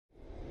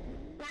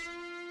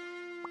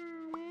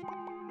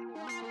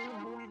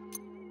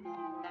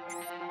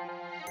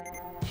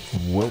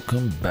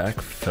Welcome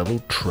back,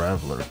 fellow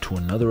traveler, to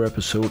another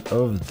episode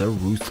of The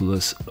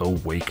Ruthless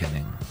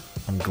Awakening.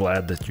 I'm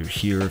glad that you're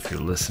here if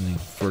you're listening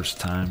first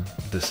time.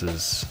 This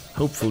is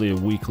hopefully a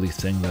weekly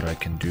thing that I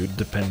can do,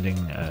 depending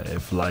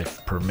if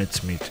life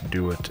permits me to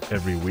do it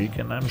every week,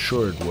 and I'm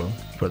sure it will.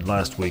 But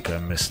last week I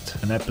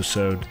missed an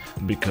episode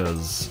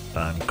because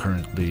I'm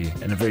currently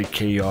in a very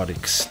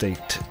chaotic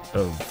state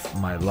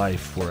of my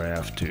life where I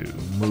have to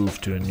move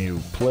to a new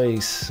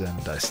place,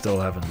 and I still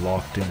haven't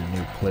locked in a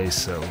new place,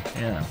 so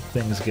yeah,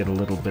 things get a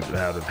little bit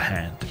out of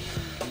hand.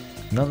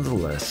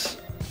 Nonetheless,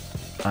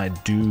 I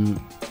do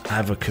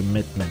have a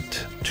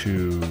commitment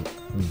to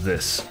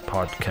this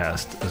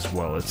podcast as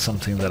well. It's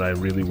something that I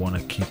really want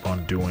to keep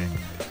on doing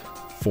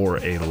for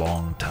a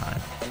long time.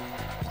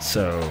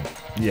 So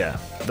yeah,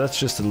 that's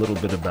just a little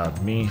bit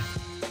about me.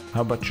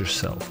 How about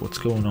yourself? What's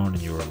going on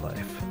in your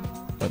life?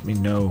 Let me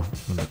know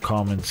in the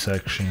comment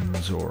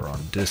sections or on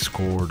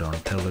Discord, on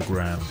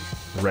Telegram,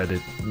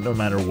 Reddit, no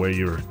matter where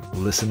you're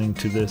listening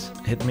to this,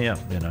 hit me up,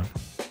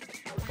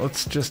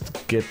 Let's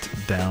just get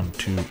down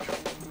to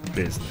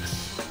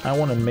business. I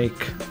want to make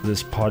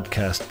this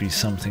podcast be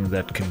something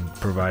that can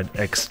provide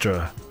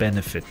extra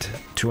benefit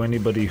to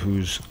anybody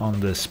who's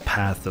on this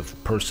path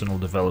of personal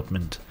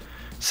development,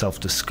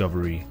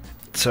 self-discovery.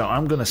 So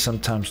I'm going to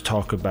sometimes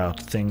talk about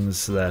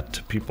things that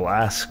people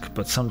ask,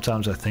 but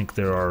sometimes I think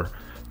there are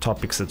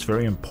topics that's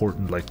very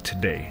important, like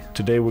today.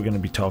 Today we're going to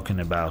be talking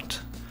about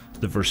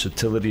the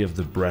versatility of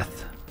the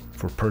breath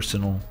for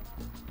personal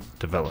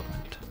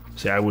development.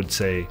 See, I would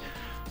say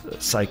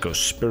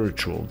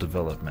psycho-spiritual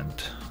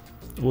development.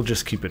 We'll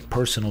just keep it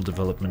personal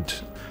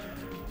development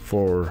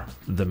for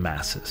the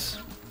masses.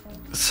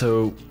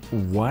 So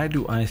why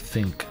do I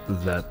think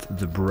that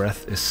the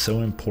breath is so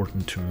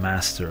important to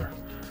master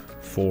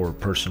for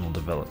personal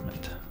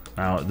development?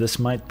 Now, this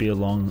might be a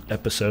long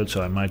episode,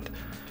 so I might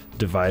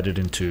divide it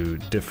into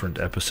different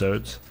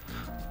episodes,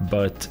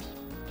 but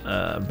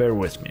bear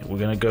with me. We're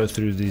going to go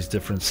through these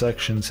different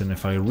sections, and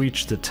if I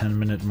reach the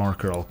 10-minute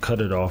marker, I'll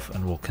cut it off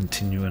and we'll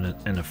continue in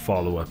a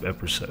follow-up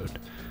episode.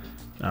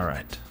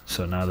 Alright,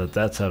 so now that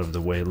that's out of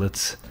the way,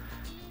 let's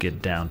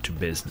get down to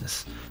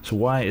business. So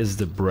why is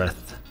the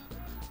breath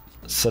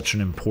such an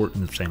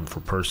important thing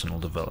for personal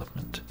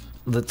development?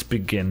 Let's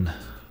begin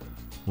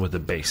with the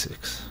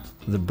basics.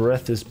 The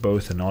breath is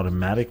both an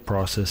automatic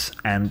process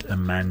and a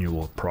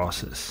manual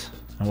process.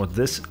 And what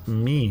this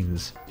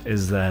means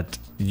is that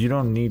you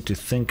don't need to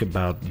think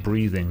about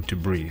breathing to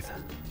breathe.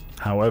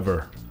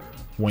 However,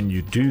 when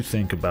you do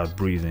think about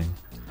breathing,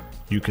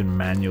 you can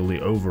manually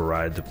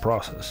override the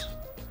process.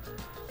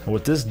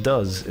 What this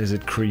does is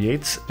it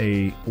creates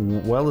a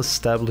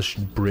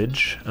well-established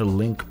bridge, a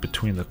link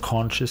between the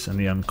conscious and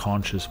the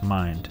unconscious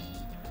mind.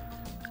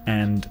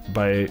 And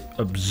by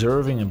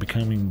observing and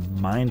becoming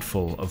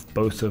mindful of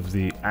both of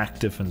the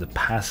active and the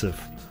passive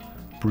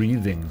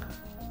breathing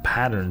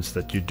patterns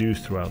that you do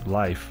throughout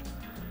life,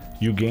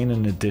 you gain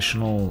an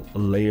additional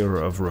layer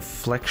of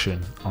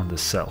reflection on the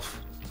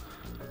self.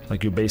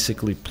 Like you're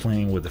basically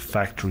playing with the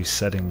factory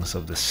settings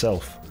of the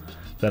self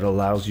that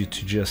allows you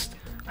to just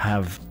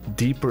have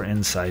deeper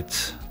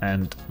insights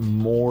and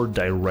more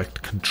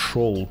direct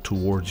control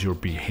towards your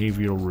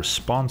behavioral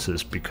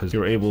responses, because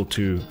you're able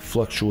to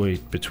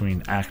fluctuate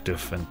between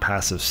active and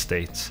passive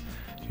states.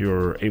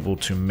 You're able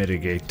to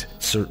mitigate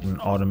certain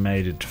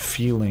automated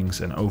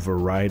feelings and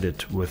override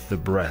it with the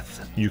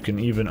breath. You can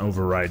even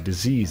override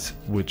disease,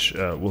 which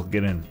we'll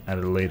get in at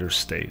a later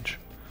stage.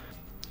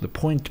 The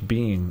point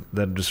being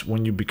that just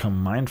when you become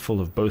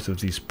mindful of both of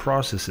these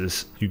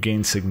processes, you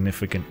gain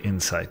significant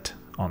insight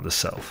on the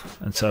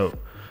self. And so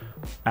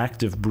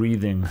active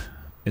breathing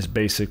is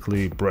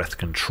basically breath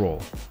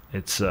control.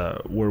 It's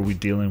where we're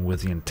dealing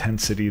with the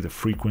intensity, the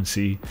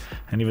frequency,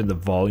 and even the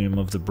volume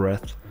of the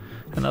breath,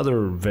 and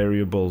other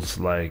variables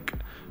like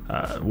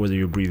whether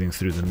you're breathing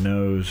through the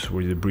nose,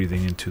 whether you're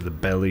breathing into the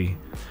belly,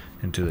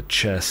 into the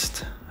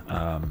chest,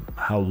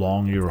 how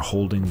long you're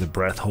holding the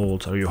breath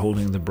hold. Are you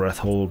holding the breath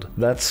hold?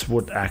 That's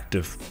what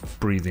active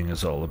breathing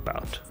is all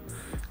about.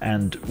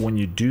 And when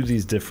you do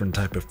these different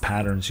type of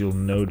patterns, you'll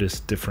notice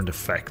different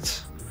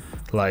effects.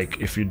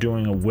 Like if you're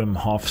doing a Wim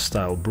Hof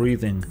style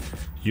breathing,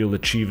 you'll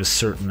achieve a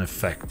certain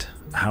effect.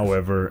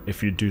 However,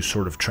 if you do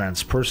sort of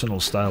transpersonal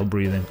style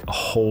breathing, a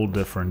whole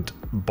different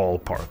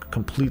ballpark,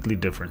 completely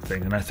different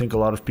thing. And I think a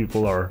lot of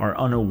people are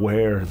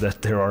unaware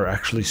that there are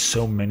actually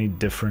so many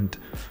different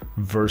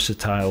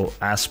versatile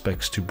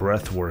aspects to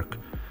breath work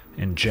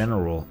in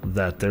general,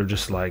 that they're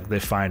just like, they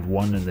find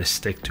one and they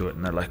stick to it,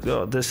 and they're like,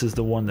 oh, this is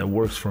the one that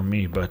works for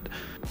me. But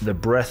the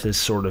breath is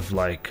sort of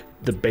like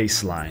the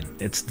baseline.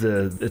 It's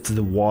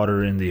the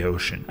water in the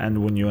ocean.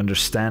 And when you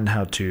understand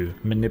how to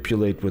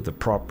manipulate with the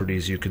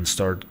properties, you can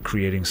start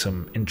creating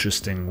some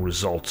interesting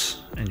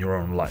results in your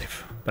own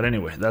life. But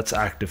anyway, that's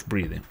active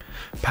breathing.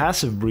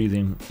 Passive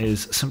breathing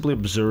is simply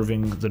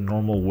observing the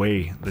normal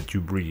way that you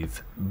breathe.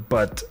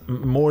 But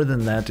more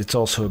than that, it's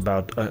also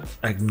about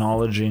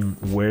acknowledging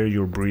where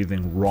you're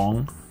breathing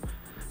wrong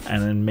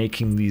and then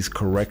making these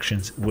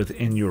corrections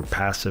within your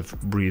passive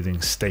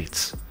breathing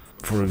states.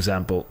 For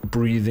example,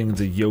 breathing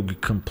the yoga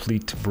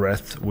complete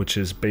breath, which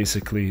is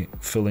basically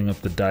filling up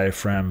the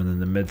diaphragm and then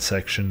the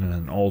midsection and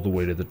then all the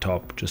way to the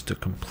top, just a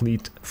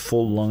complete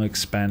full lung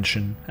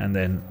expansion, and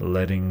then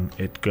letting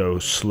it go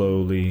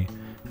slowly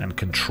and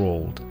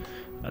controlled.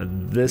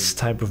 This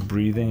type of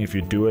breathing, if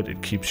you do it,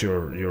 it keeps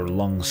your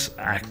lungs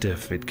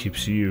active, it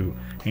keeps you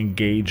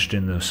engaged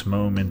in this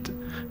moment,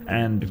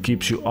 and it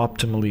keeps you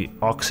optimally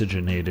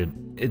oxygenated.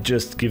 It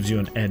just gives you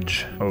an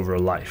edge over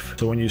life.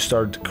 So when you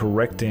start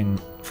correcting,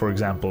 for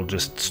example,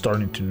 just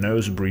starting to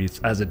nose breathe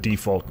as a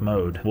default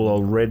mode will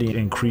already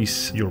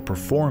increase your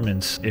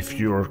performance if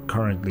you're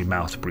currently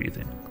mouth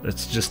breathing.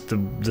 It's just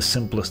the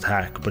simplest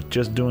hack, but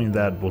just doing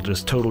that will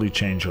just totally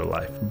change your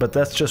life. But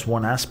that's just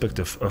one aspect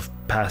of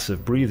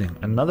passive breathing.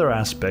 Another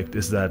aspect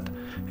is that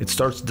it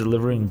starts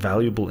delivering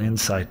valuable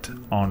insight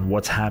on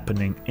what's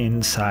happening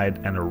inside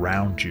and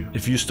around you.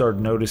 If you start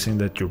noticing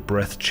that your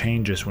breath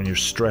changes when you're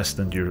stressed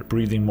and you're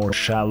breathing more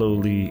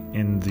shallowly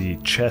in the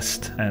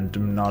chest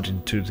and not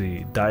into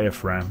the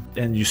diaphragm,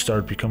 and you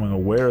start becoming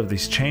aware of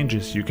these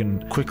changes, you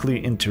can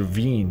quickly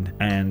intervene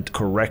and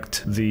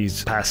correct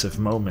these passive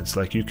moments.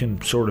 Like you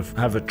can sort of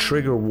have a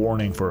trigger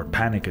warning for a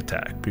panic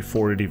attack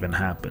before it even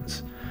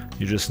happens.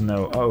 You just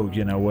know, oh,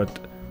 you know what,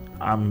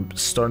 I'm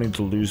starting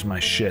to lose my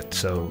shit,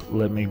 so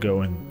let me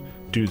go and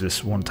do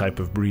this one type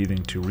of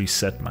breathing to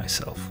reset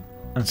myself.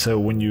 And so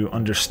when you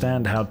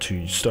understand how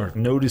to start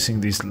noticing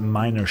these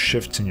minor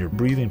shifts in your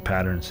breathing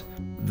patterns,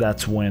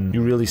 that's when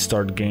you really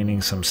start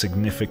gaining some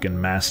significant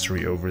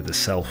mastery over the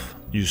self.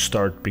 You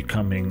start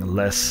becoming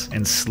less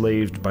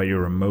enslaved by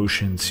your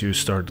emotions. You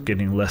start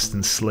getting less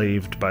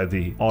enslaved by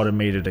the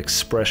automated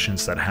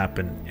expressions that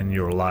happen in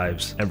your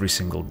lives every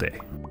single day.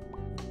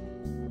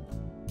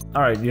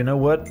 All right, you know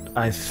what?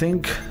 I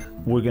think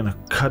we're gonna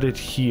cut it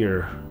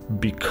here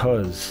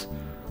because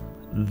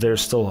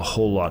there's still a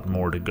whole lot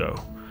more to go.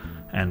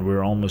 And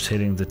we're almost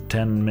hitting the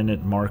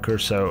 10-minute marker,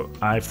 so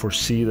I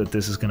foresee that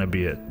this is going to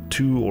be a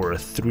 2 or a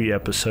 3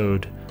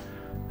 episode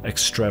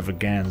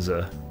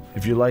extravaganza.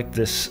 If you like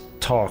this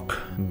talk,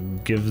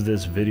 give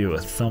this video a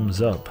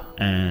thumbs up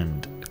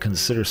and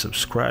consider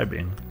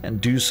subscribing and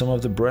do some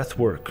of the breath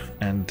work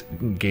and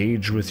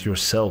engage with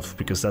yourself,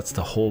 because that's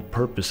the whole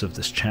purpose of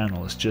this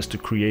channel, is just to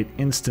create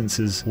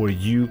instances where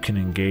you can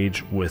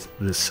engage with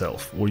the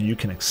self, where you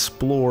can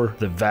explore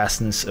the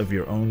vastness of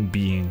your own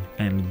being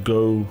and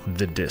go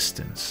the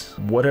distance,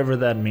 whatever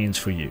that means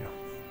for you.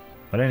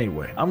 But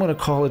anyway, I'm going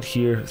to call it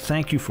here.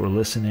 Thank you for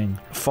listening.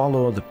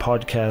 Follow the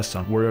podcast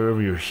on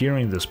wherever you're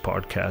hearing this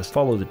podcast.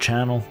 Follow the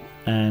channel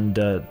and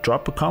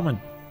drop a comment.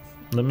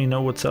 Let me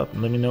know what's up.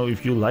 Let me know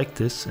if you like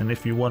this and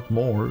if you want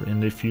more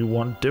and if you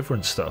want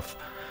different stuff.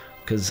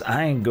 Because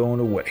I ain't going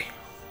away.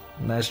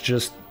 That's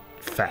just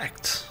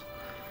facts.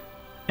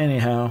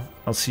 Anyhow,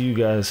 I'll see you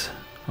guys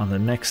on the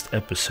next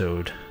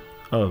episode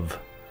of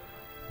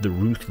The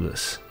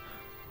Ruthless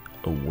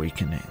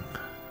Awakening.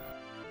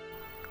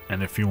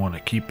 And if you want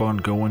to keep on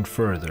going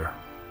further,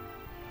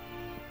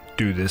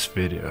 do this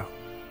video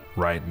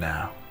right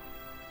now.